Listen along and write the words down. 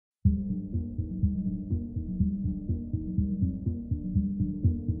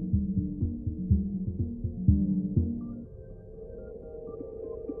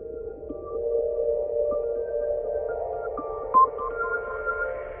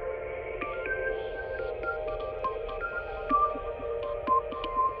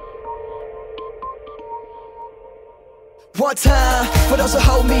one time for those who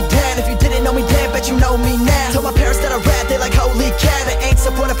hold me down. If you didn't know me then, bet you know me now. Told my parents that I rap, they like holy cow. They ain't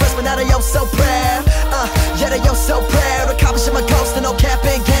supporting first, but now they all so proud. Yeah, they all so proud. Accomplishing my goals to no cap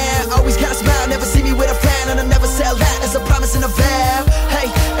and gown. Always got a smile, never see me with a frown. And I never sell out, it's a promise and a vow.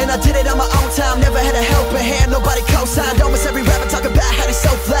 Hey, and I did it on my own time. Never had a helping hand, nobody co-signed. Almost every rapper talk about how they so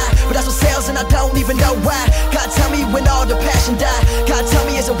fly, but that's what sells and I don't even know why. God tell me when all the passion die. God tell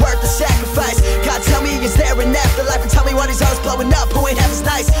me is it worth the sacrifice. God tell me is there an afterlife. And tell me why these artists blowing up who ain't half as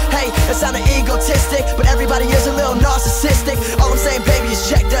nice. Hey, that sounded egotistic, but everybody is a little narcissistic. All I'm saying, baby, is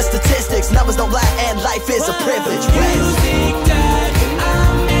check the statistics. Numbers don't lie and life is a privilege. Music died,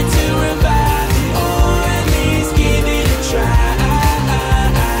 I'm meant to revive it, or at least give it a try.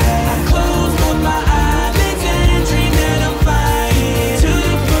 I close both my eyelids and dream that I'm flying to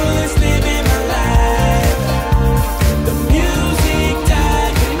the fullest, living my life. The music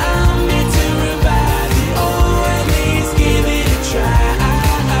died, I'm meant to revive it, or at least give it a try.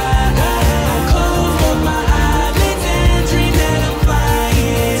 I close both my eyelids and dream that I'm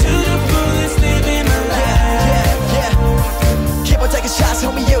flying to the fullest, living my life. Yeah. Keep on taking shots,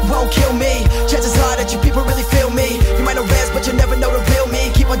 homie, it won't kill me. Chances are that you people really feel me. You might know rest, but you never know the real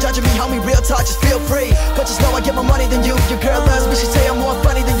me. Keep on judging me, homie, real talk, just feel free. But just know I get more money than you. Your girl loves me, she say I'm more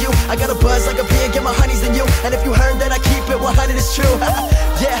funny than you. I got a buzz like a bee and get more honeys than you. And if you heard that I keep it 100, it's true.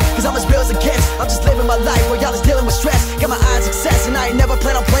 Yeah, cause I'm as real as it gets. I'm just living my life while y'all is dealing with stress. Got my eyes success and I ain't never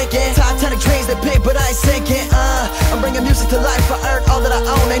plan on blinking. Titanic dreams, they big, but I ain't sinking. I'm bringing music to life, I earned all that I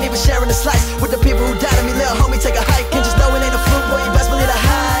own. Ain't even sharing a slice with the people who die.